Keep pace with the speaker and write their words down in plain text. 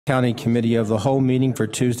County Committee of the Whole meeting for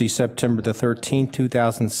Tuesday, September the 13th,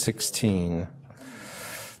 2016.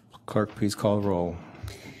 Clerk, please call the roll.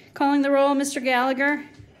 Calling the roll, Mr. Gallagher.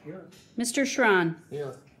 Here. Mr. Schron.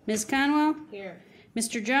 Here. Ms. Conwell. Here.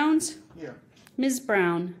 Mr. Jones. Here. Ms.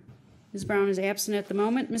 Brown. Ms. Brown is absent at the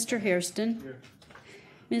moment. Mr. Hairston. Here.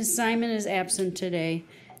 Ms. Simon is absent today.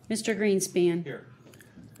 Mr. Greenspan. Here.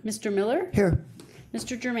 Mr. Miller. Here.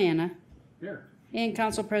 Mr. Germana. Here. And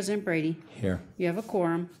Council President Brady. Here. You have a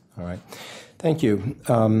quorum. All right. Thank you.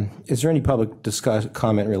 Is there any public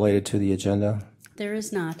comment related to the agenda? There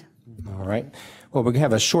is not. All right. Well, we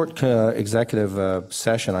have a short executive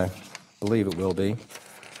session, I believe it will be.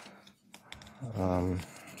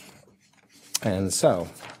 And so,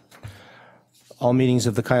 all meetings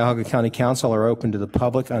of the Cuyahoga County Council are open to the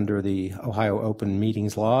public under the Ohio Open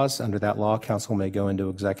Meetings laws. Under that law, council may go into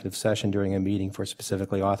executive session during a meeting for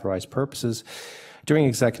specifically authorized purposes. During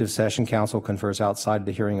executive session, council confers outside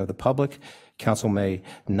the hearing of the public. Council may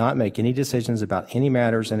not make any decisions about any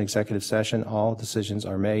matters in executive session. All decisions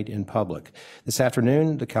are made in public. This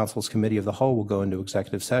afternoon, the council's committee of the whole will go into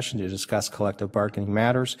executive session to discuss collective bargaining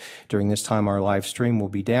matters. During this time, our live stream will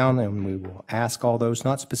be down, and we will ask all those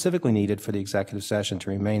not specifically needed for the executive session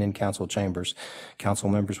to remain in council chambers. Council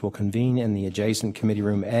members will convene in the adjacent committee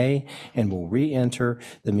room A and will re-enter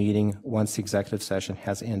the meeting once the executive session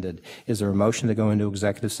has ended. Is there a motion to go into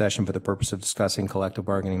executive session for the purpose of discussing collective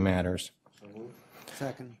bargaining matters?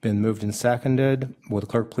 Second. Been moved and seconded. Will the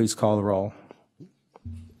clerk please call the roll?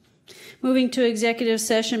 Moving to executive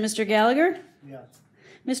session, Mr. Gallagher. Yes.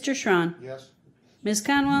 Mr. Schron. Yes. Ms.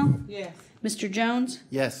 Conwell. Yes. Mr. Jones.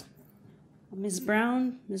 Yes. Ms.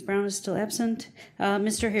 Brown. Ms. Brown is still absent.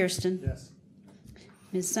 Mr. Hairston. Yes.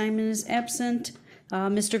 Ms. Simon is absent.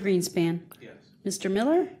 Mr. Greenspan. Yes. Mr.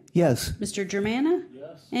 Miller. Yes. Mr. Germana.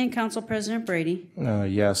 Yes. And Council President Brady.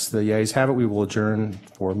 Yes, the yeas have it. We will adjourn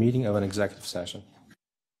for a meeting of an executive session.